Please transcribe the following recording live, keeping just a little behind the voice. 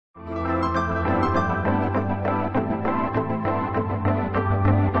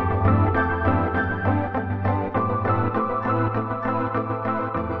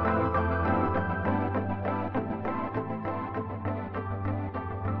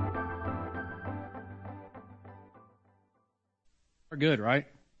We're good, right?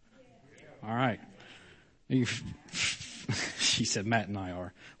 All right. She said Matt and I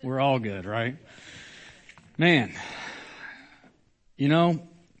are. We're all good, right? Man,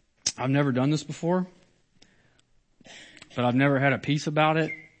 I've never done this before, but I've never had a peace about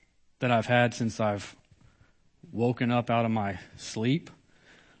it that I've had since I've woken up out of my sleep,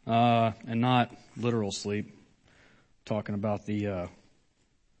 and not literal sleep, talking about the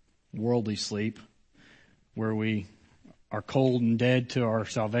worldly sleep, where we are cold and dead to our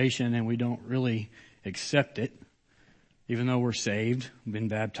salvation and we don't really accept it, even though we're saved, been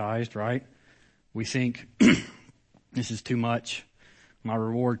baptized, right? We think, this is too much. My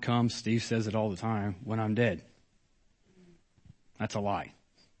reward comes, Steve says it all the time, when I'm dead. That's a lie.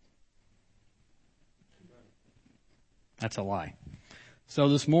 That's a lie. So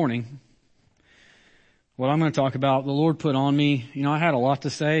this morning, what I'm going to talk about, the Lord put on me, I had a lot to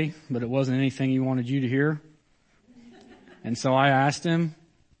say, but it wasn't anything He wanted you to hear. And so I asked Him,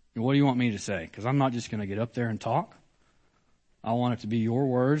 what do you want me to say? Because I'm not just going to get up there and talk. I want it to be your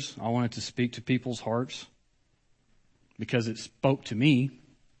words. I want it to speak to people's hearts because it spoke to me.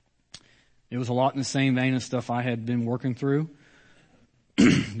 It was a lot in the same vein of stuff I had been working through.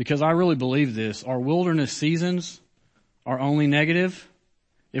 Because I really believe this. Our wilderness seasons are only negative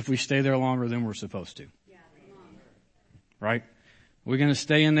if we stay there longer than we're supposed to. Yeah, right? We're going to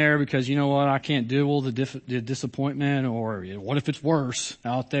stay in there because, I can't deal with the disappointment, or what if it's worse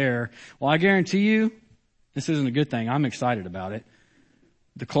out there? Well, I guarantee you, this isn't a good thing. I'm excited about it.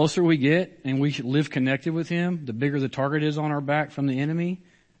 The closer we get and we live connected with Him, the bigger the target is on our back from the enemy.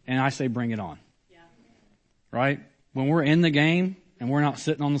 And I say bring it on. Yeah. Right? When we're in the game and we're not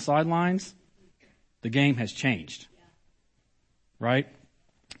sitting on the sidelines, the game has changed. Yeah. Right?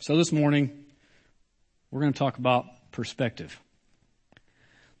 So this morning, we're going to talk about perspective.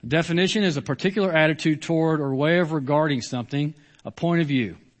 The definition is a particular attitude toward or way of regarding something, a point of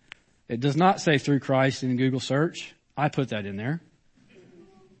view. It does not say through Christ in Google search. I put that in there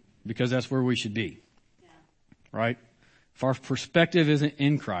because that's where we should be. Yeah. Right? If our perspective isn't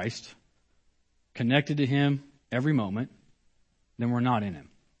in Christ, connected to Him every moment, then we're not in Him.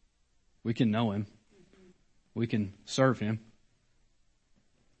 We can know Him. We can serve Him.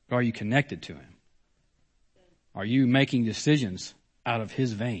 But are you connected to Him? Are you making decisions out of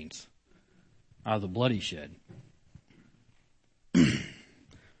His veins, out of the blood He shed?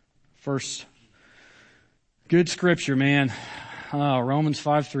 First, good scripture, man. Romans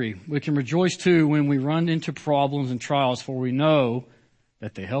 5:3. We can rejoice too when we run into problems and trials, for we know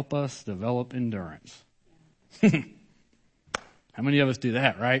that they help us develop endurance. How many of us do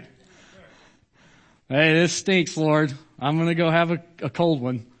that, right? Hey, this stinks, Lord. I'm going to go have a cold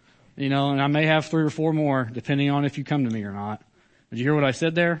one, and I may have 3 or 4 more, depending on if you come to me or not. Did you hear what I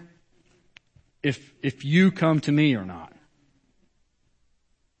said there? If you come to me or not.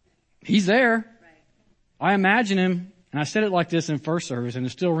 He's there. I imagine Him, and I said it like this in first service, and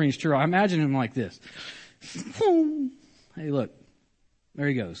it still rings true. I imagine Him like this. Hey, look. There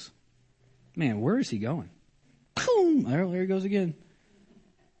He goes. Man, where is He going? There He goes again.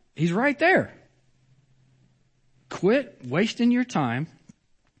 He's right there. Quit wasting your time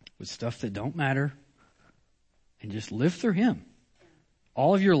with stuff that don't matter and just live through Him.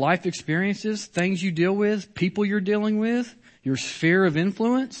 All of your life experiences, things you deal with, people you're dealing with, your sphere of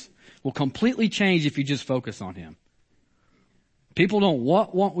influence will completely change if you just focus on Him. People don't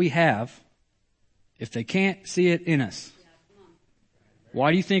want what we have if they can't see it in us.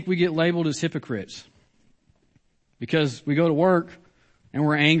 Why do you think we get labeled as hypocrites? Because we go to work and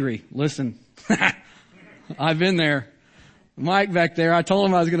we're angry. Listen, I've been there. Mike back there, I told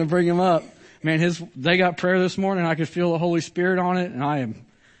him I was going to bring him up. Man, they got prayer this morning. I could feel the Holy Spirit on it, and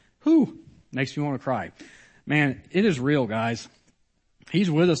makes me want to cry. Man, it is real, guys. He's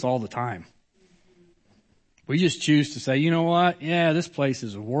with us all the time. We just choose to say, you know what? Yeah, this place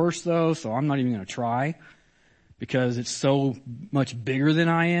is worse though, so I'm not even going to try because it's so much bigger than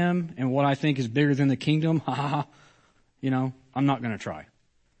I am, and what I think is bigger than the kingdom, I'm not going to try.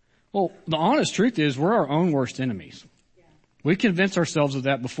 Well, the honest truth is we're our own worst enemies. We convince ourselves of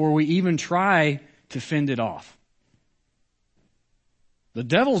that before we even try to fend it off. The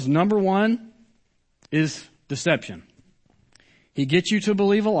devil's number one is deception. He gets you to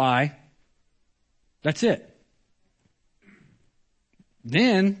believe a lie. That's it.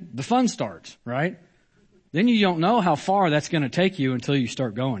 Then the fun starts, right? Then you don't know how far that's going to take you until you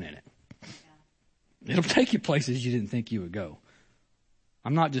start going in it. It'll take you places you didn't think you would go.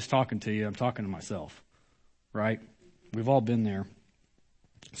 I'm not just talking to you, I'm talking to myself, right? We've all been there.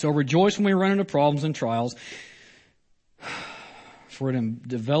 So rejoice when we run into problems and trials, for it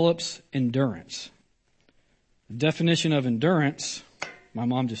develops endurance. The definition of endurance, my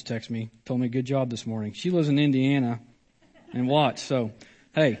mom just texted me, told me good job this morning. She lives in Indiana and Watts, so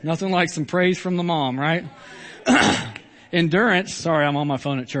hey, nothing like some praise from the mom, right? Endurance, sorry, I'm on my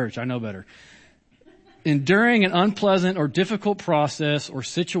phone at church, I know better. Enduring an unpleasant or difficult process or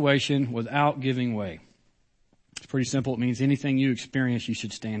situation without giving way. It's pretty simple. It means anything you experience, you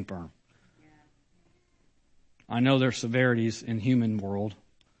should stand firm. I know there's severities in human world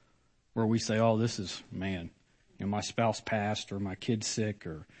where we say, oh, this is, man, you know, my spouse passed, or my kid's sick,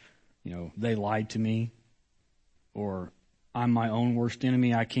 or, you know, they lied to me, or I'm my own worst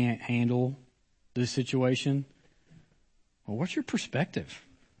enemy. I can't handle this situation. Well, what's your perspective?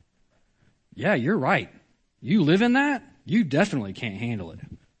 Yeah, you're right. You live in that, you definitely can't handle it.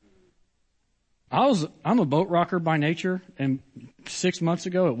 I'm a boat rocker by nature, and 6 months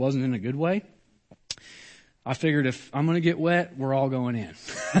ago it wasn't in a good way. I figured if I'm going to get wet, we're all going in.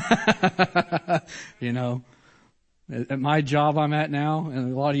 You know, at my job I'm at now,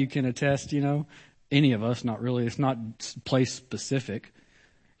 and a lot of you can attest, you know, any of us, not really, it's not place specific.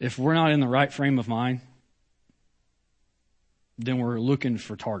 If we're not in the right frame of mind, then we're looking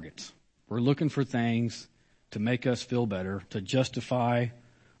for targets. We're looking for things to make us feel better, to justify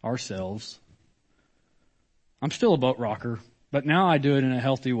ourselves. I'm still a boat rocker, but now I do it in a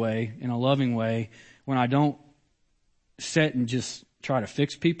healthy way, in a loving way. When I don't sit and just try to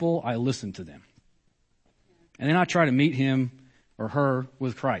fix people, I listen to them. And then I try to meet him or her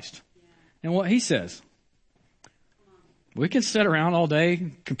with Christ. And what he says. We can sit around all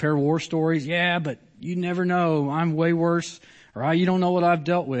day, compare war stories. Yeah, but you never know. I'm way worse. Or you don't know what I've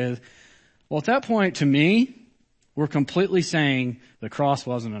dealt with. Well, at that point, to me, we're completely saying the cross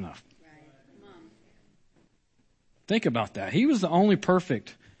wasn't enough. Think about that. He was the only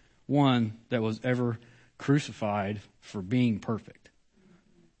perfect one that was ever crucified for being perfect.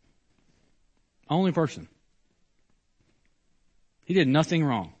 Only person. He did nothing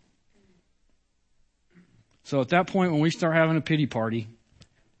wrong. So at that point, when we start having a pity party,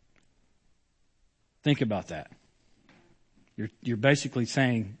 think about that. You're basically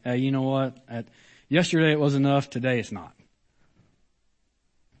saying, hey, you know what? Yesterday it was enough. Today it's not.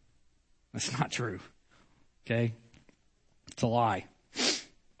 That's not true. Okay? It's a lie.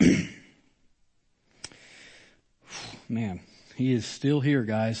 Man, he is still here,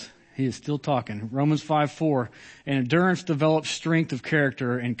 guys. He is still talking. Romans 5:4. And endurance develops strength of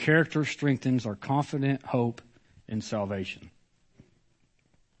character, and character strengthens our confident hope in salvation.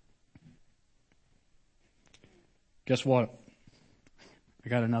 Guess what? I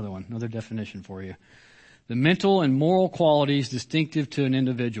got another definition for you. The mental and moral qualities distinctive to an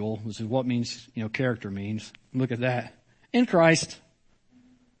individual, which is what means, you know, character means. Look at that. In Christ.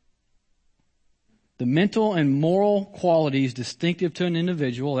 The mental and moral qualities distinctive to an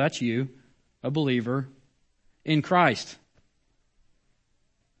individual, that's you, a believer, in Christ.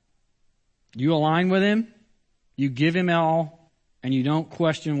 You align with him, you give him all, and you don't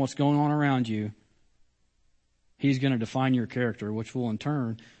question what's going on around you. He's going to define your character, which will in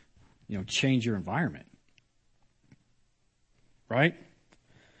turn, you know, change your environment. Right?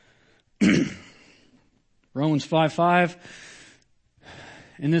 Romans 5:5.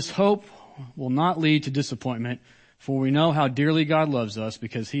 And this hope will not lead to disappointment, for we know how dearly God loves us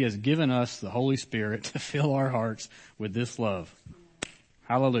because he has given us the Holy Spirit to fill our hearts with this love.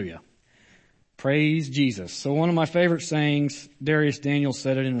 Hallelujah. Praise Jesus. So one of my favorite sayings, Darius Daniels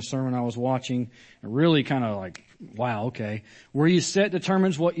said it in a sermon I was watching. It really kind of like, wow, okay. Where you sit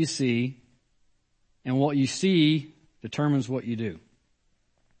determines what you see, and what you see determines what you do.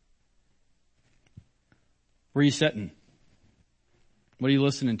 Where are you sitting? What are you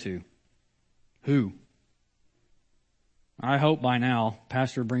listening to? Who? I hope by now,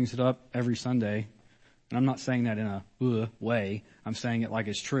 Pastor brings it up every Sunday. And I'm not saying that in a way. I'm saying it like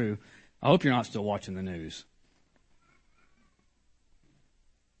it's true. I hope you're not still watching the news.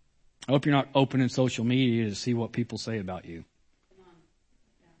 I hope you're not opening social media to see what people say about you.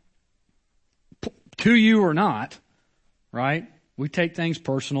 To you or not, right? We take things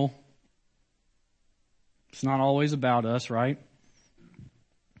personal. It's not always about us, right?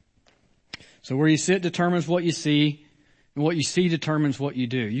 So where you sit determines what you see, and what you see determines what you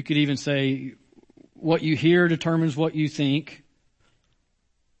do. You could even say what you hear determines what you think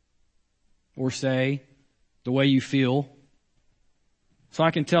or say, the way you feel. So I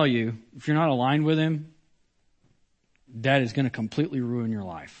can tell you, if you're not aligned with him, that is going to completely ruin your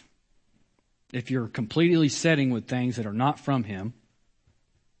life. If you're completely setting with things that are not from him,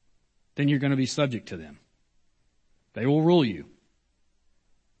 then you're going to be subject to them. They will rule you.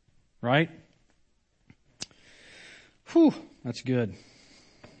 Right? Whew, that's good.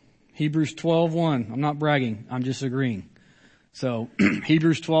 Hebrews 12:1. I'm not bragging. I'm just agreeing. So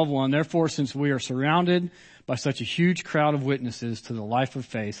Hebrews 12:1. Therefore, since we are surrounded by such a huge crowd of witnesses to the life of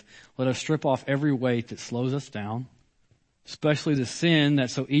faith, let us strip off every weight that slows us down, especially the sin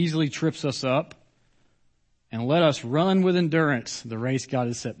that so easily trips us up, and let us run with endurance the race God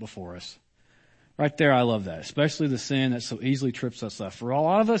has set before us. Right there, I love that. Especially the sin that so easily trips us up. For a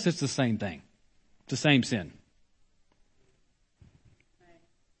lot of us, it's the same thing. It's the same sin.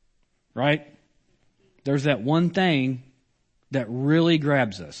 Right? There's that one thing that really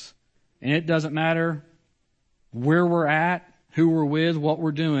grabs us. And it doesn't matter where we're at, who we're with, what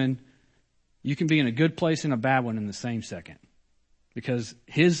we're doing. You can be in a good place and a bad one in the same second. Because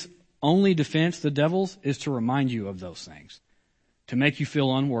his only defense, the devil's, is to remind you of those things. To make you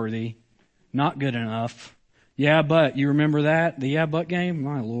feel unworthy, not good enough. Yeah, but, you remember that? The yeah, but game?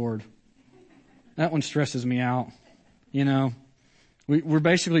 My Lord. That one stresses me out. You know, we're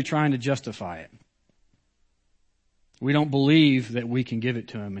basically trying to justify it. We don't believe that we can give it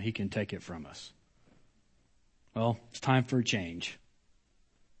to him and he can take it from us. Well, it's time for a change.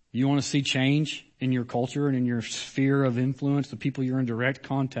 You want to see change in your culture and in your sphere of influence, the people you're in direct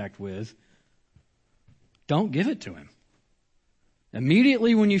contact with, don't give it to him.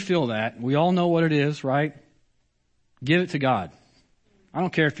 Immediately when you feel that, we all know what it is, right? Give it to God. I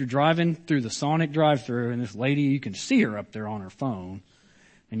don't care if you're driving through the Sonic drive-thru and this lady, you can see her up there on her phone,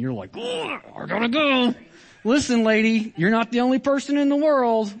 and you're like, oh, I gotta go. Listen, lady, you're not the only person in the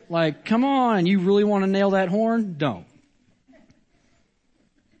world. Like, come on, you really want to nail that horn? Don't.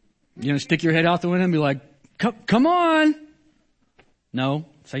 You're going to stick your head out the window and be like, come on. No.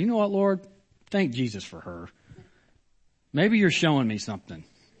 Say, you know what, Lord? Thank Jesus for her. Maybe you're showing me something.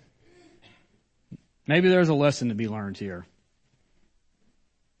 Maybe there's a lesson to be learned here.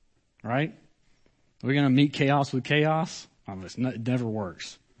 Right? Are we going to meet chaos with chaos? It never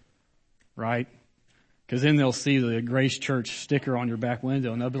works. Right? Because then they'll see the Grace Church sticker on your back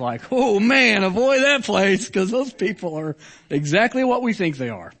window and they'll be like, oh man, avoid that place because those people are exactly what we think they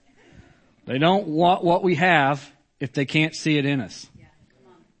are. They don't want what we have if they can't see it in us. Yeah,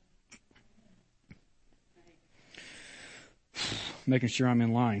 come on. Making sure I'm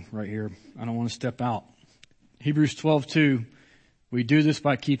in line right here. I don't want to step out. Hebrews 12:2. We do this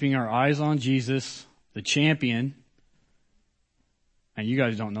by keeping our eyes on Jesus, the champion. And you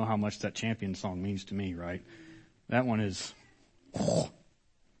guys don't know how much that champion song means to me, right? That one is, I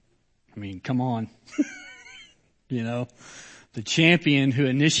mean, come on. You know, the champion who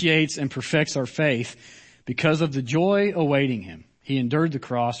initiates and perfects our faith because of the joy awaiting him. He endured the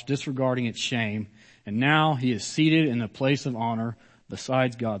cross, disregarding its shame, and now he is seated in the place of honor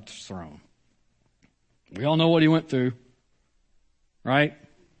beside God's throne. We all know what he went through, right?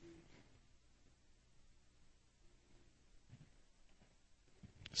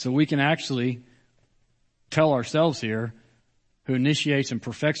 So we can actually tell ourselves here who initiates and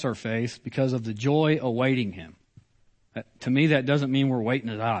perfects our faith because of the joy awaiting him. To me, that doesn't mean we're waiting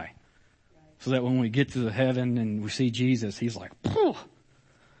to die. So that when we get to the heaven and we see Jesus, he's like, I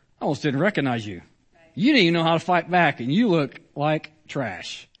almost didn't recognize you. You didn't even know how to fight back and you look like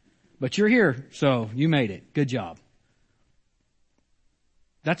trash. But you're here, so you made it. Good job.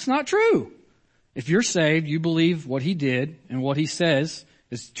 That's not true. If you're saved, you believe what he did and what he says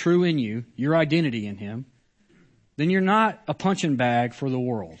is true in you, your identity in him, then you're not a punching bag for the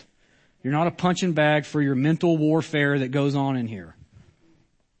world. You're not a punching bag for your mental warfare that goes on in here.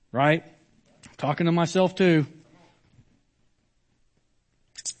 Right? I'm talking to myself too.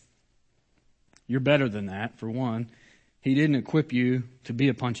 You're better than that, for one. He didn't equip you to be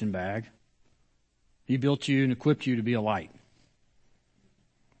a punching bag. He built you and equipped you to be a light.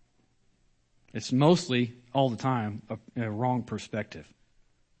 It's mostly, all the time, a wrong perspective.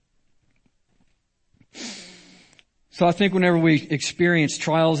 So I think whenever we experience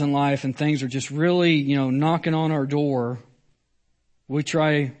trials in life and things are just really, knocking on our door, we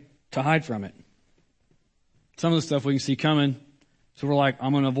try to hide from it. Some of the stuff we can see coming, so we're like,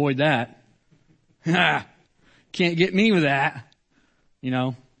 I'm going to avoid that. Can't get me with that.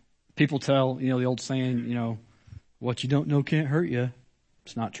 People tell, the old saying, what you don't know can't hurt you.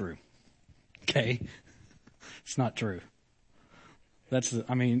 It's not true. Okay? It's not true.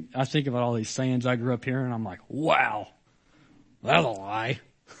 I think about all these sayings I grew up hearing and I'm like, wow, that's a lie.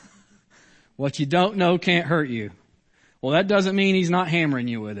 What you don't know can't hurt you. Well, that doesn't mean he's not hammering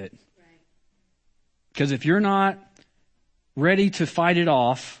you with it. Because if you're not ready to fight it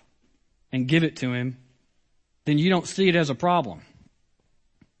off and give it to him, then you don't see it as a problem.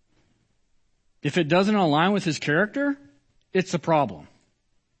 If it doesn't align with his character, it's a problem.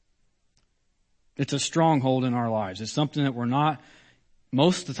 It's a stronghold in our lives. It's something that we're not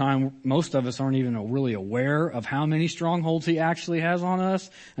most of the time, most of us aren't even really aware of how many strongholds he actually has on us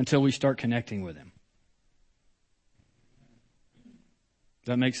until we start connecting with him.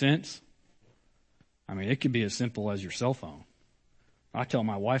 Does that make sense? I mean, it could be as simple as your cell phone. I tell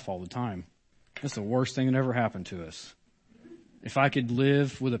my wife all the time, that's the worst thing that ever happened to us. If I could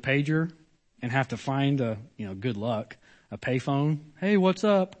live with a pager and have to find good luck, a payphone, hey, what's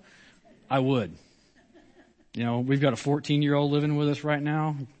up? I would. We've got a 14-year-old living with us right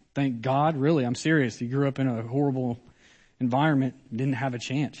now. Thank God, really, I'm serious. He grew up in a horrible environment, didn't have a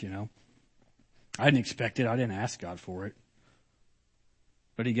chance, I didn't expect it. I didn't ask God for it.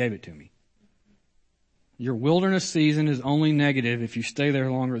 But he gave it to me. Your wilderness season is only negative if you stay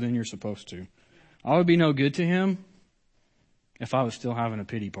there longer than you're supposed to. I would be no good to him if I was still having a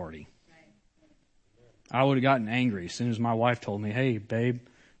pity party. I would have gotten angry as soon as my wife told me, hey, babe,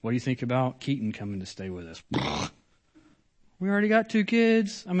 what do you think about Keaton coming to stay with us? We already got 2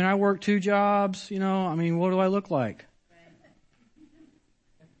 kids. I mean, I work 2 jobs, what do I look like?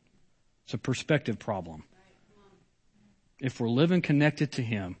 It's a perspective problem. If we're living connected to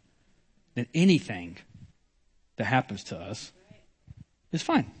him, then anything that happens to us is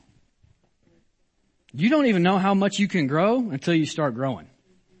fine. You don't even know how much you can grow until you start growing.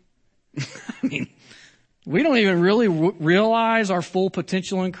 We don't even really realize our full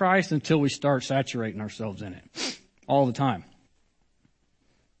potential in Christ until we start saturating ourselves in it all the time.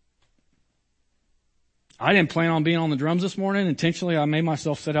 I didn't plan on being on the drums this morning. Intentionally, I made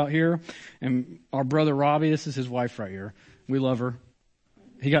myself sit out here. And our brother Robbie, this is his wife right here. We love her.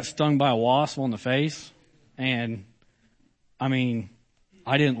 He got stung by a wasp on the face. And,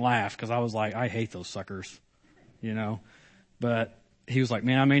 I didn't laugh because I was like, I hate those suckers, But he was like,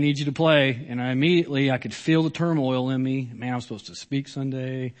 man, I may need you to play. And I could feel the turmoil in me. Man, I'm supposed to speak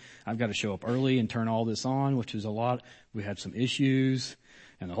Sunday. I've got to show up early and turn all this on, which is a lot. We had some issues.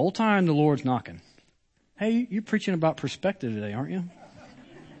 And the whole time the Lord's knocking. Hey, you're preaching about perspective today, aren't you?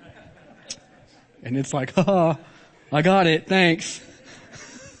 And it's like, I got it. Thanks.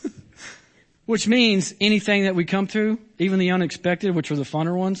 Which means anything that we come through, even the unexpected, which are the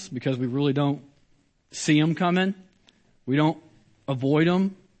funner ones, because we really don't see them coming. We don't avoid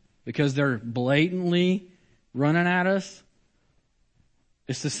them because they're blatantly running at us.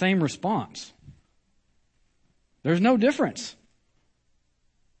 It's the same response. There's no difference.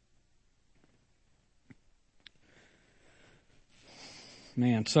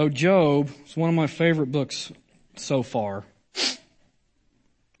 Man, so Job is one of my favorite books so far.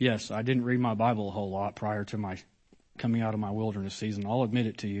 Yes, I didn't read my Bible a whole lot prior to my coming out of my wilderness season. I'll admit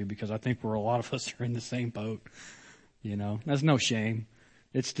it to you because I think a lot of us are in the same boat. That's no shame.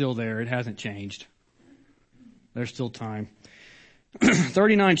 It's still there. It hasn't changed. There's still time.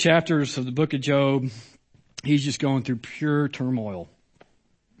 39 chapters of the book of Job. He's just going through pure turmoil.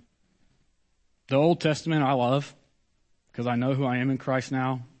 The Old Testament I love because I know who I am in Christ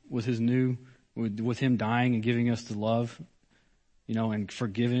now with with him dying and giving us the love, and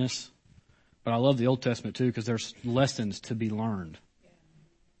forgiveness. But I love the Old Testament too because there's lessons to be learned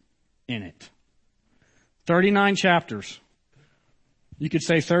in it. 39 chapters. You could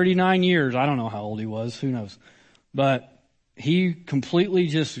say 39 years. I don't know how old he was. Who knows? But he completely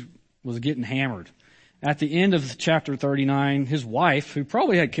just was getting hammered. At the end of chapter 39, his wife, who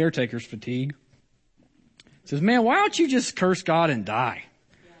probably had caretaker's fatigue, says, man, why don't you just curse God and die?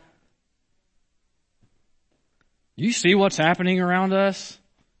 You see what's happening around us?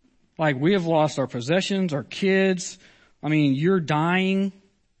 Like we have lost our possessions, our kids. You're dying,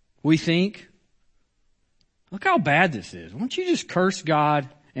 we think. Look how bad this is. Why don't you just curse God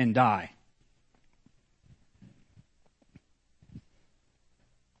and die?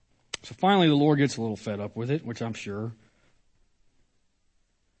 So finally the Lord gets a little fed up with it, which I'm sure.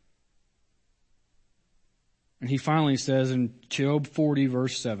 And he finally says in Job 40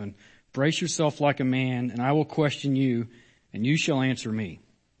 verse 7, brace yourself like a man and I will question you and you shall answer me.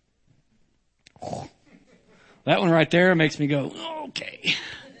 That one right there makes me go, okay.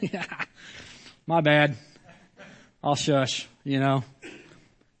 Yeah. My bad. I'll shush,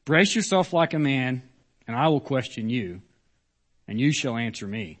 Brace yourself like a man and I will question you and you shall answer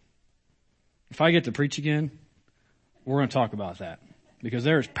me. If I get to preach again, we're going to talk about that because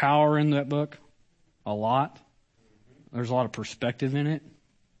there is power in that book. A lot. There's a lot of perspective in it.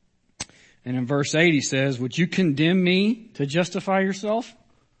 And in verse 8 he says, would you condemn me to justify yourself?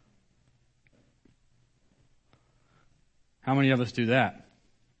 How many of us do that?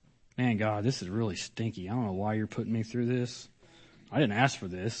 Man, God, this is really stinky. I don't know why you're putting me through this. I didn't ask for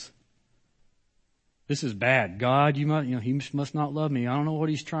this. This is bad. God, he must not love me. I don't know what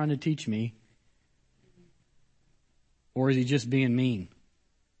he's trying to teach me. Or is he just being mean?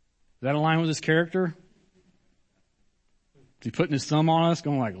 that align with his character? Is he putting his thumb on us,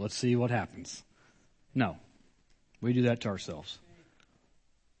 going like, let's see what happens? No. We do that to ourselves.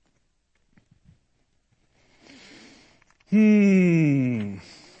 So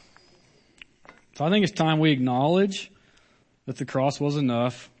I think it's time we acknowledge that the cross was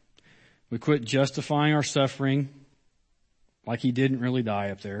enough. We quit justifying our suffering like he didn't really die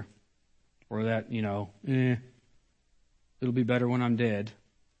up there. Or that, it'll be better when I'm dead.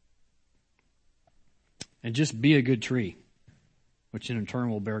 And just be a good tree, which in turn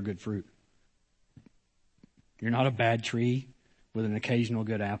will bear good fruit. You're not a bad tree with an occasional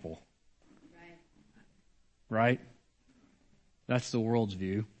good apple. Right? That's the world's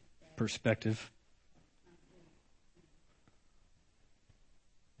view, perspective.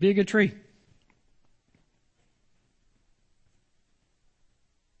 Be a good tree.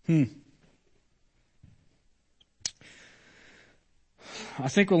 I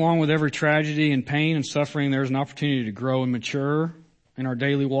think along with every tragedy and pain and suffering, there's an opportunity to grow and mature in our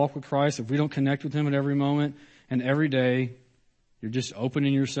daily walk with Christ. If we don't connect with Him at every moment and every day, you're just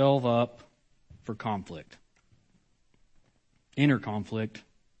opening yourself up for conflict. Inner conflict,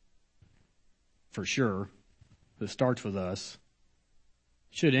 for sure, that starts with us,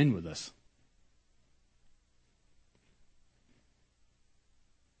 should end with us.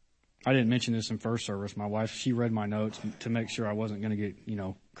 I didn't mention this in first service. My wife, she read my notes to make sure I wasn't going to get,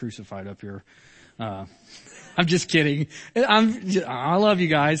 crucified up here. I'm just kidding. I love you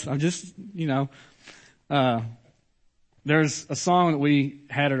guys. I'm just, there's a song that we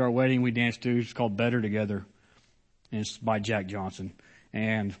had at our wedding we danced to. It's called Better Together. And it's by Jack Johnson.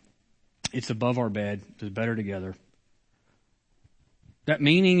 And it's above our bed. It's Better Together. That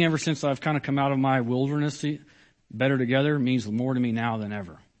meaning, ever since I've kind of come out of my wilderness, better together means more to me now than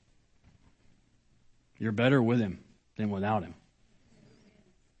ever. You're better with Him than without Him.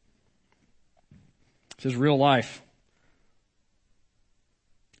 This is real life.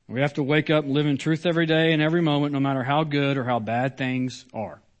 We have to wake up and live in truth every day and every moment, no matter how good or how bad things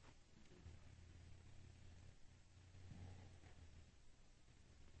are.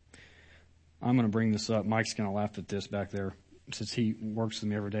 I'm going to bring this up. Mike's going to laugh at this back there, since he works with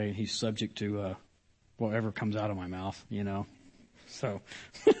me every day and he's subject to whatever comes out of my mouth, So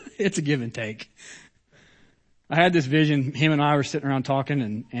it's a give and take. I had this vision. Him and I were sitting around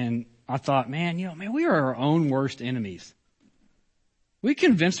talking, and I thought, man, we are our own worst enemies. We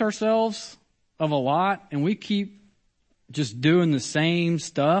convince ourselves of a lot, and we keep just doing the same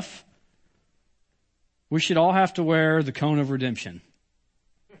stuff. We should all have to wear the cone of redemption.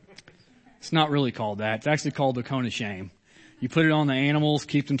 It's not really called that. It's actually called the cone of shame. You put it on the animals,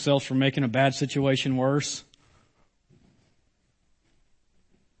 keep themselves from making a bad situation worse.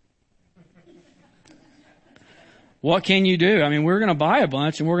 What can you do? We're going to buy a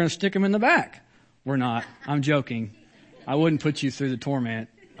bunch and we're going to stick them in the back. We're not. I'm joking. I wouldn't put you through the torment.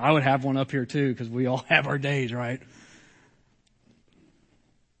 I would have one up here too, because we all have our days, right?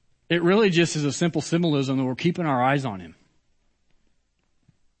 It really just is a simple symbolism that we're keeping our eyes on Him.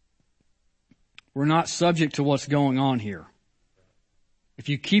 We're not subject to what's going on here. If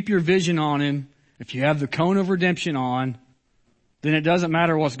you keep your vision on Him, if you have the cone of redemption on, then it doesn't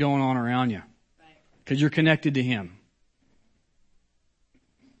matter what's going on around you. Because you're connected to Him.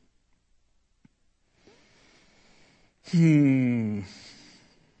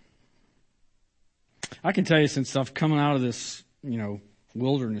 I can tell you, since I've come out of this,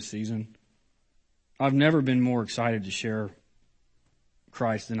 wilderness season, I've never been more excited to share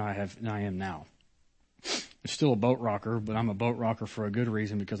Christ than I am now. It's still a boat rocker, but I'm a boat rocker for a good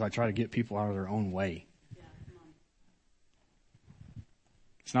reason, because I try to get people out of their own way.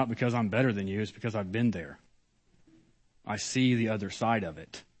 It's not because I'm better than you, it's because I've been there. I see the other side of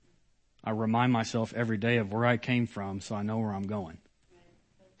it. I remind myself every day of where I came from, so I know where I'm going.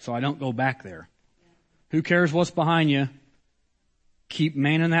 So I don't go back there. Who cares what's behind you? Keep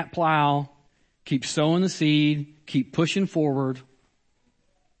manning that plow. Keep sowing the seed. Keep pushing forward.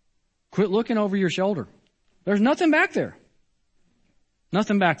 Quit looking over your shoulder. There's nothing back there.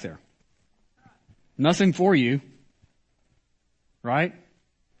 Nothing back there. Nothing for you. Right?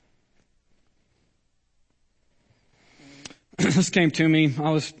 This came to me.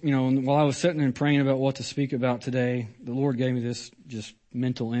 I was, while I was sitting and praying about what to speak about today, the Lord gave me this just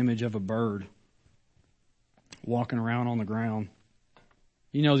mental image of a bird walking around on the ground.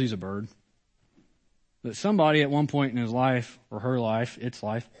 He knows he's a bird. But somebody at one point in his life, or her life, its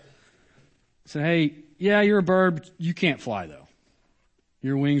life, said, hey, yeah, you're a bird, but you can't fly though.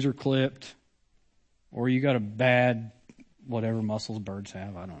 Your wings are clipped, or you got a bad, whatever muscles birds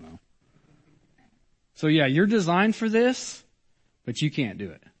have, I don't know. So yeah, you're designed for this, but you can't do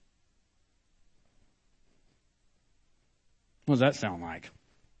it. What does that sound like?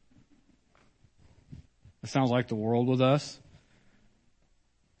 It sounds like the world with us.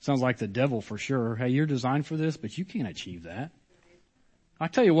 Sounds like the devil for sure. Hey, you're designed for this, but you can't achieve that. I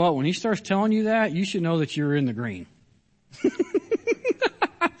tell you what, when he starts telling you that, you should know that you're in the green.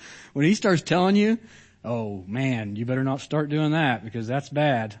 When he starts telling you, oh man, you better not start doing that because that's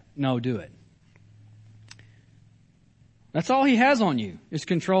bad. No, do it. That's all he has on you is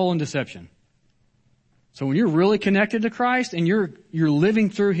control and deception. So when you're really connected to Christ and you're living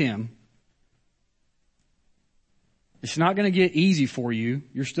through him, it's not going to get easy for you.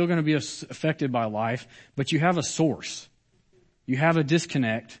 You're still going to be affected by life, but you have a source. You have a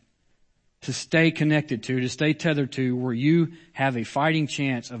disconnect to stay connected to stay tethered to, where you have a fighting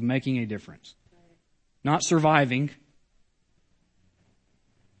chance of making a difference. Not surviving.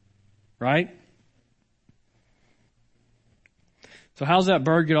 Right? So how's that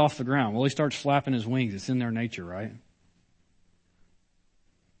bird get off the ground? Well, he starts flapping his wings. It's in their nature, right?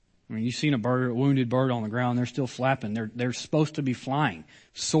 I mean, you've seen a wounded bird on the ground. They're still flapping. They're supposed to be flying,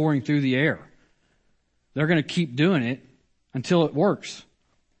 soaring through the air. They're going to keep doing it until it works.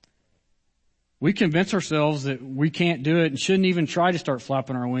 We convince ourselves that we can't do it and shouldn't even try to start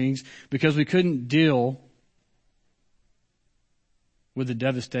flapping our wings because we couldn't deal with the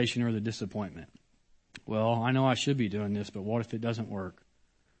devastation or the disappointment. Well, I know I should be doing this, but what if it doesn't work?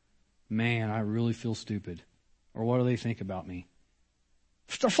 Man, I really feel stupid. Or what do they think about me?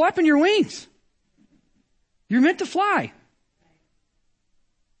 Start flapping your wings. You're meant to fly.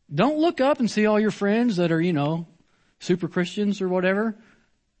 Don't look up and see all your friends that are, super Christians or whatever,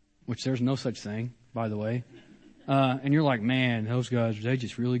 which there's no such thing, by the way. And you're like, man, those guys, they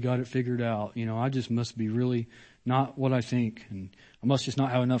just really got it figured out. I just must be really not what I think. And I must just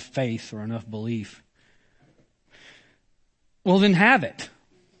not have enough faith or enough belief. Well, then have it.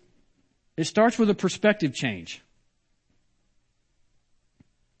 It starts with a perspective change.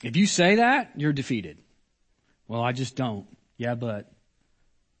 If you say that, you're defeated. Well, I just don't. Yeah, but.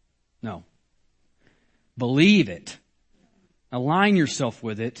 No. Believe it. Align yourself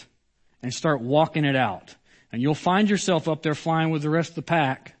with it and start walking it out. And you'll find yourself up there flying with the rest of the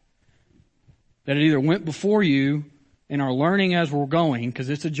pack that either went before you and are learning as we're going, because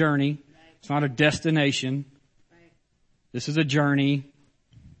it's a journey. It's not a destination. This is a journey.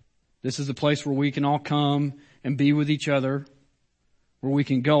 This is a place where we can all come and be with each other, where we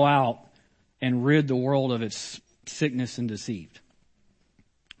can go out and rid the world of its sickness and deceit.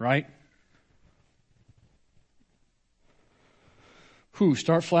 Right?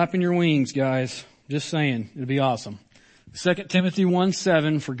 Start flapping your wings, guys. Just saying. It'll be awesome. 2 Timothy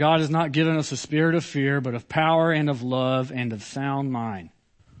 1:7, for God has not given us a spirit of fear, but of power and of love and of sound mind.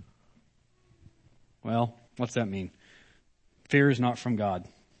 Well, what's that mean? Fear is not from God.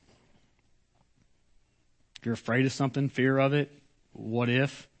 If you're afraid of something, fear of it, what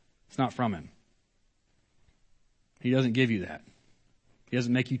if? It's not from him. He doesn't give you that. He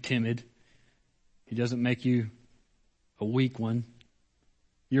doesn't make you timid. He doesn't make you a weak one.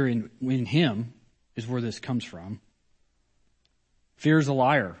 You're in him is where this comes from. Fear is a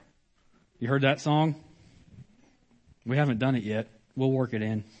liar. You heard that song? We haven't done it yet. We'll work it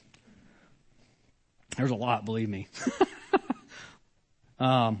in. There's a lot, believe me.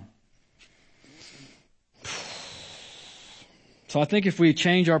 So I think if we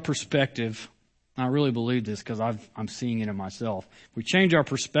change our perspective, I really believe this because I'm seeing it in myself. If we change our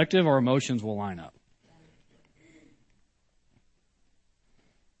perspective, our emotions will line up.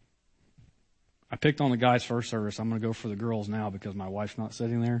 I picked on the guys first service. I'm going to go for the girls now because my wife's not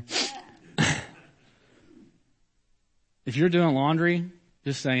sitting there. If you're doing laundry,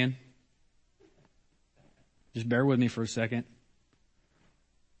 just saying, just bear with me for a second.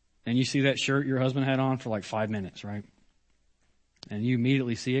 And you see that shirt your husband had on for like 5 minutes, right? And you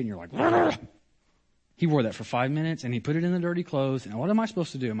immediately see it and you're like, "Rrr." He wore that for 5 minutes and he put it in the dirty clothes. And what am I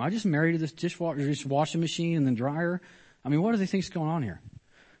supposed to do? Am I just married to this washing machine and then dryer? I mean, what do they think's going on here?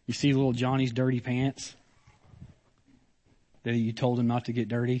 You see little Johnny's dirty pants that you told him not to get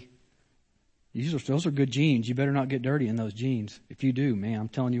dirty. Those are good jeans. You better not get dirty in those jeans. If you do, man, I'm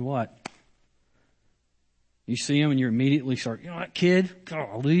telling you what. You see him and you immediately start, that kid,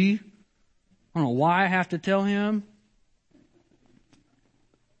 golly, I don't know why I have to tell him.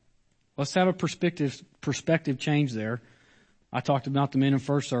 Let's have a perspective change there. I talked about the men in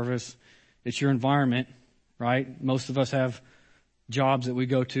first service. It's your environment, right? Most of us have jobs that we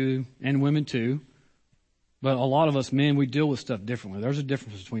go to, and women too. But a lot of us men, we deal with stuff differently. There's a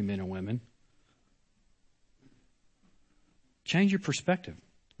difference between men and women. Change your perspective.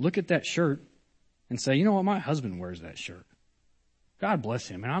 Look at that shirt and say, you know what, my husband wears that shirt. God bless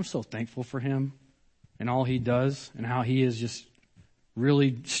him, and I'm so thankful for him. and all he does and how he is just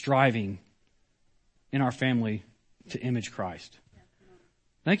really striving in our family to image Christ.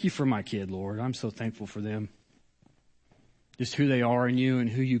 Thank you for my kid, Lord. I'm so thankful for them. Just who they are in you and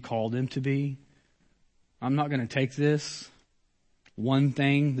who you called them to be. I'm not going to take this one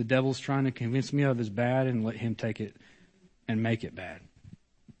thing the devil's trying to convince me of is bad and let him take it and make it bad.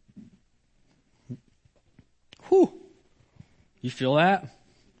 Whew. You feel that?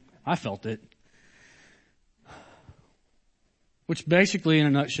 I felt it. Which basically in a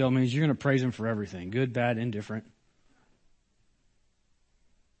nutshell means you're going to praise him for everything. Good, bad, indifferent.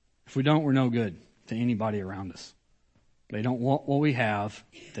 If we don't, we're no good to anybody around us. They don't want what we have.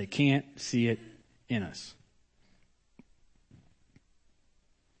 They can't see it in us.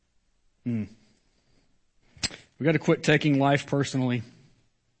 We got to quit taking life personally.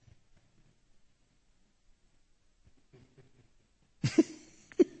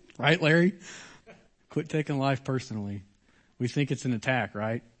 Right, Larry? Quit taking life personally. We think it's an attack,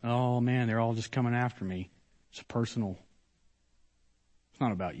 right? Oh man, they're all just coming after me. It's personal. It's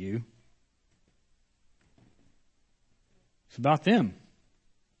not about you. It's about them.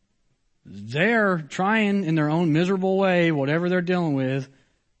 They're trying in their own miserable way, whatever they're dealing with,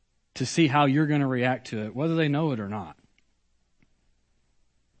 to see how you're going to react to it, whether they know it or not.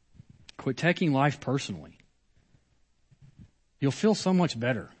 Quit taking life personally. You'll feel so much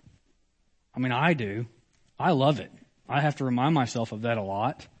better. I mean, I do. I love it. I have to remind myself of that a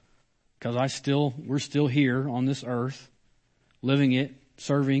lot because we're still here on this earth, living it,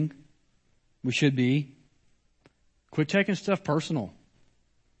 serving. We should be. Quit taking stuff personal.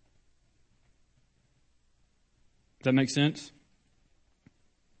 Does that make sense?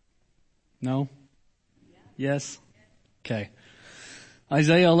 No? Yes? Okay.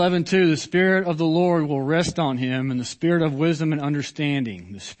 Isaiah 11:2, the Spirit of the Lord will rest on him, and the Spirit of wisdom and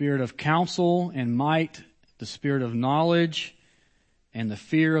understanding, the Spirit of counsel and might, the Spirit of knowledge, and the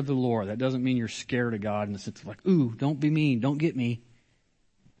fear of the Lord. That doesn't mean you're scared of God in the sense of like, ooh, don't be mean, don't get me.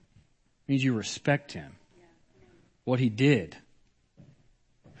 It means you respect him, what he did,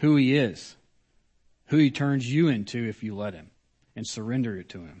 who he is, who he turns you into if you let him and surrender it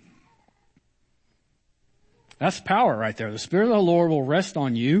to him. That's power right there. The Spirit of the Lord will rest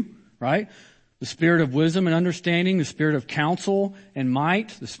on you, right? The Spirit of wisdom and understanding, the Spirit of counsel and might,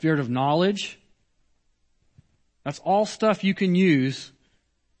 the Spirit of knowledge. That's all stuff you can use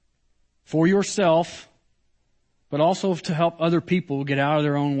for yourself, but also to help other people get out of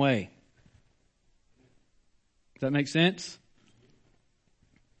their own way. Does that make sense?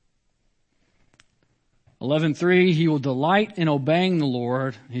 11:3, he will delight in obeying the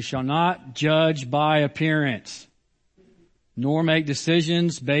Lord. He shall not judge by appearance, nor make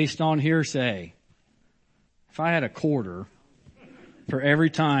decisions based on hearsay. If I had a quarter for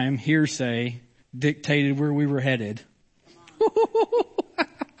every time hearsay dictated where we were headed.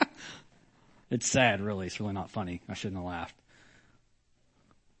 It's sad, really. It's really not funny. I shouldn't have laughed.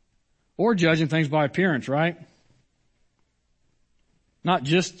 Or judging things by appearance, right? Not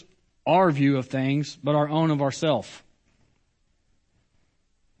just our view of things, but our own of ourself.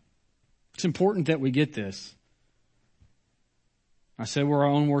 It's important that we get this. I said we're our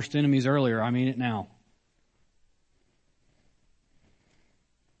own worst enemies earlier. I mean it now.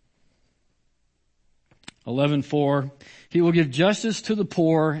 (11:4), he will give justice to the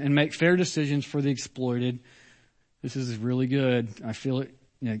poor and make fair decisions for the exploited. This is really good. I feel it.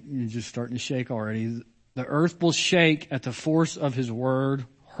 You're just starting to shake already. The earth will shake at the force of his word,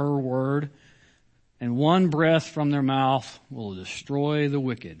 her word, and one breath from their mouth will destroy the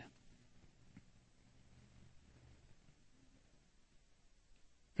wicked.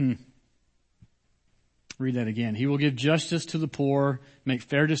 Read that again. He will give justice to the poor, make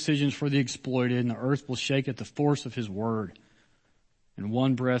fair decisions for the exploited, and the earth will shake at the force of his word, and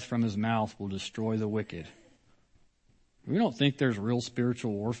one breath from his mouth will destroy the wicked. We don't think there's real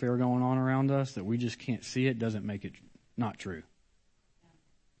spiritual warfare going on around us, that we just can't see it, doesn't make it not true.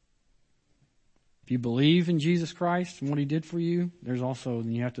 If you believe in Jesus Christ and what he did for you,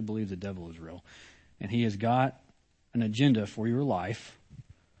 then you have to believe the devil is real. And he has got an agenda for your life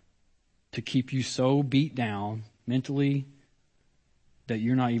to keep you so beat down mentally that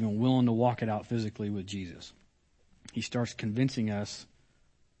you're not even willing to walk it out physically with Jesus. He starts convincing us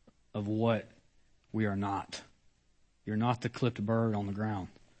of what we are not. You're not the clipped bird on the ground.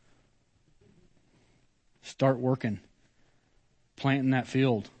 Start working, planting that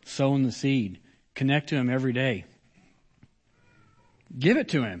field, sowing the seed. Connect to him every day. Give it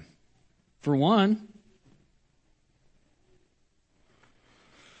to him, for one.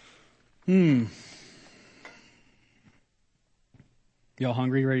 Y'all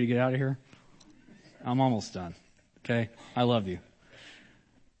hungry, ready to get out of here? I'm almost done. Okay? I love you.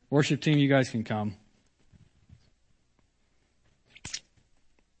 Worship team, you guys can come.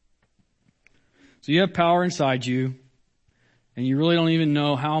 So you have power inside you, and you really don't even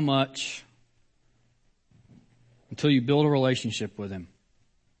know how much until you build a relationship with Him.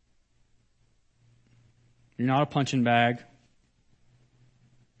 You're not a punching bag.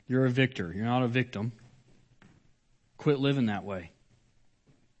 You're a victor. You're not a victim. Quit living that way.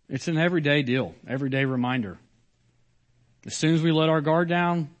 It's an everyday deal, everyday reminder. As soon as we let our guard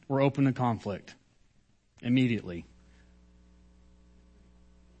down, we're open to conflict. Immediately.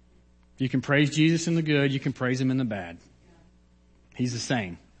 You can praise Jesus in the good, you can praise Him in the bad. He's the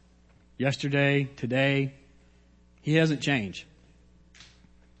same. Yesterday, today, He hasn't changed.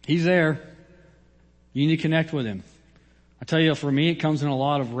 He's there. You need to connect with Him. I tell you, for me, it comes in a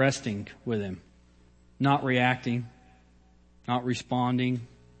lot of resting with Him. Not reacting. Not responding.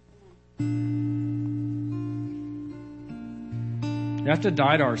 You have to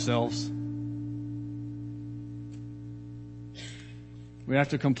die to ourselves. We have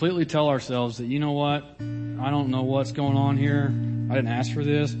to completely tell ourselves that, you know what? I don't know what's going on here. I didn't ask for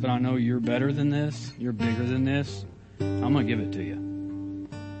this, but I know you're better than this. You're bigger than this. I'm going to give it to you.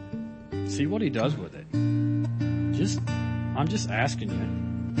 See what He does with it. I'm just asking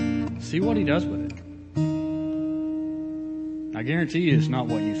you. See what He does with it. I guarantee you it's not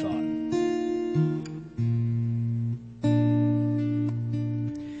what you thought.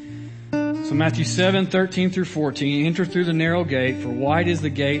 So Matthew 7:13-14, enter through the narrow gate, for wide is the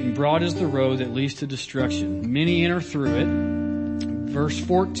gate and broad is the road that leads to destruction. Many enter through it. Verse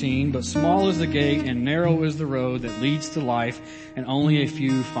 14, but small is the gate and narrow is the road that leads to life, and only a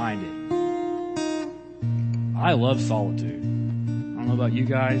few find it. I love solitude. I don't know about you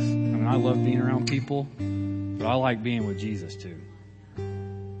guys. I love being around people, but I like being with Jesus too.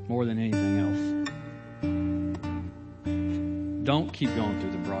 More than anything else. Don't keep going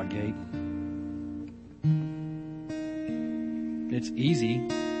through the broad gate. It's easy.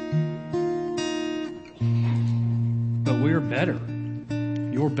 But we're better.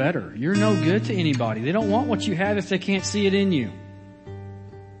 You're better. You're no good to anybody. They don't want what you have if they can't see it in you.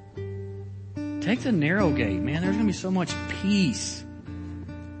 Take the narrow gate, man. There's going to be so much peace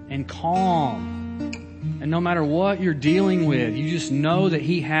and calm. And no matter what you're dealing with, you just know that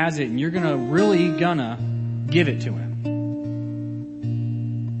He has it and you're really gonna give it to Him.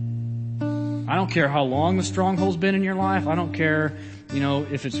 I don't care how long the stronghold's been in your life. I don't care,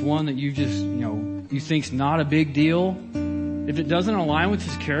 if it's one that you just, you think's not a big deal. If it doesn't align with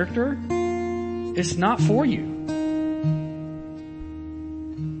His character, it's not for you.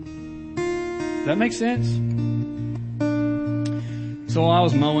 Does that make sense? So while I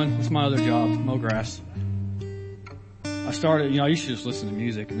was mowing, it's my other job, mow grass. I started, I used to just listen to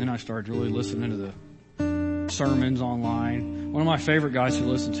music, and then I started really listening to the sermons online. One of my favorite guys to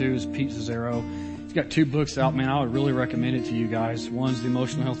listen to is Pete Zero. He's got 2 books out, man. I would really recommend it to you guys. One's The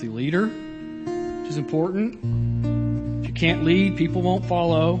Emotional Healthy Leader, which is important. If you can't lead, people won't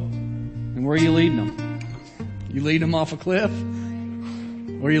follow. And where are you leading them? You leading them off a cliff?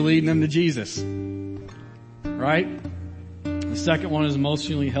 Or are you leading them to Jesus? Right? The second one is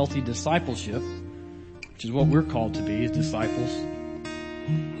Emotionally Healthy Discipleship, which is what we're called to be as disciples.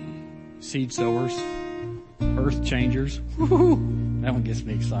 Seed sowers. Earth changers. Woo-hoo. That one gets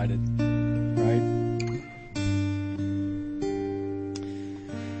me excited. Right?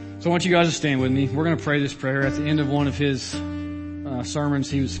 So I want you guys to stand with me. We're going to pray this prayer. At the end of one of his sermons,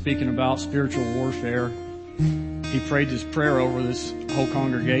 he was speaking about spiritual warfare. He prayed this prayer over this whole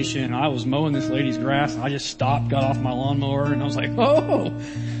congregation. And I was mowing this lady's grass, and I just stopped, got off my lawnmower, and I was like, oh,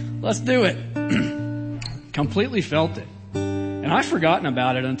 let's do it. Completely felt it. And I've forgotten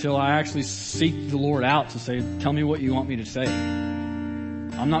about it until I actually seek the Lord out to say, tell me what you want me to say.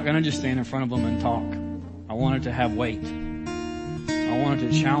 I'm not going to just stand in front of them and talk. I want it to have weight. I want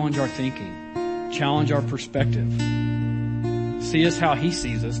it to challenge our thinking, challenge our perspective. See us how He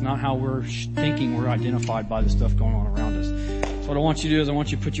sees us, not how we're thinking we're identified by the stuff going on around us. So what I want you to do is I want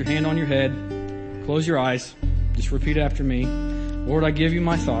you to put your hand on your head, close your eyes, just repeat after me. Lord, I give you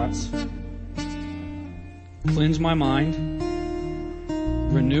my thoughts. Cleanse my mind.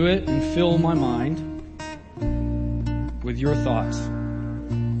 Renew it and fill my mind with your thoughts.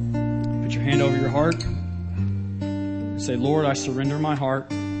 Put your hand over your heart. Say, Lord, I surrender my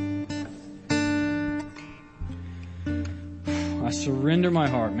heart. I surrender my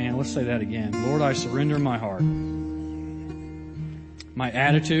heart. Man, let's say that again. Lord, I surrender my heart. My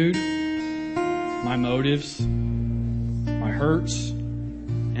attitude, my motives, my hurts,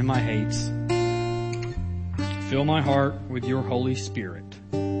 and my hates. Fill my heart with your Holy Spirit.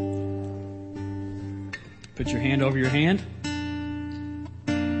 Put your hand over your hand.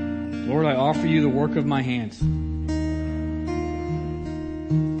 Lord, I offer you the work of my hands.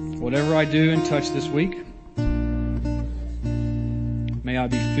 Whatever I do and touch this week, may I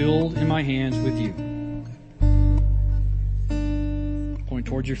be filled in my hands with you. Point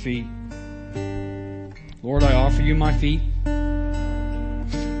towards your feet. Lord, I offer you my feet.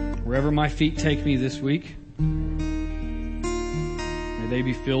 Wherever my feet take me this week, may they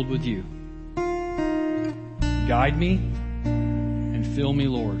be filled with you. Guide me and fill me,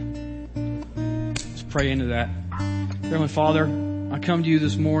 Lord. Let's pray into that. Heavenly Father, I come to you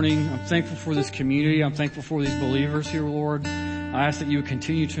this morning. I'm thankful for this community. I'm thankful for these believers here, Lord. I ask that you would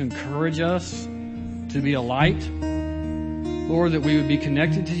continue to encourage us to be a light. Lord, that we would be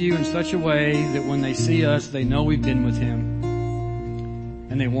connected to you in such a way that when they see us, they know we've been with him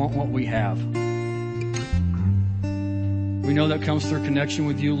and they want what we have. We know that comes through connection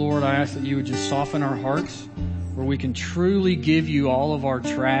with you, Lord. I ask that you would just soften our hearts where we can truly give you all of our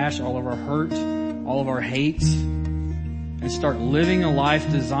trash, all of our hurt, all of our hates, and start living a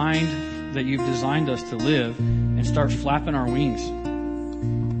life designed that you've designed us to live, and start flapping our wings.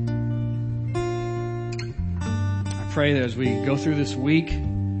 I pray that as we go through this week,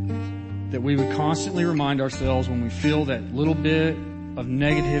 that we would constantly remind ourselves when we feel that little bit of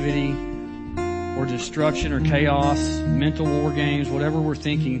negativity or destruction or chaos, mental war games, whatever we're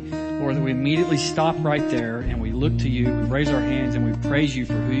thinking, Lord, that we immediately stop right there and we look to you, we raise our hands and we praise you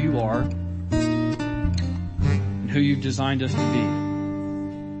for who you are and who you've designed us to be,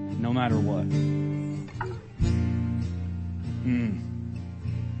 no matter what.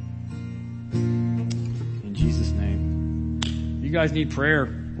 In Jesus' name. You guys need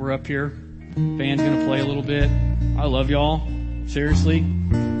prayer. We're up here. Band's gonna play a little bit. I love y'all. Seriously.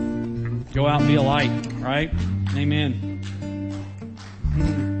 Go out and be a light, right? Amen.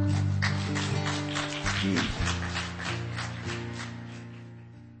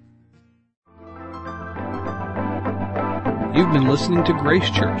 You've been listening to Grace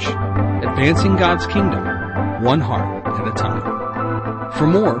Church, advancing God's kingdom, one heart at a time. For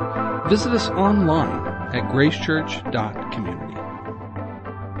more, visit us online at gracechurch.community.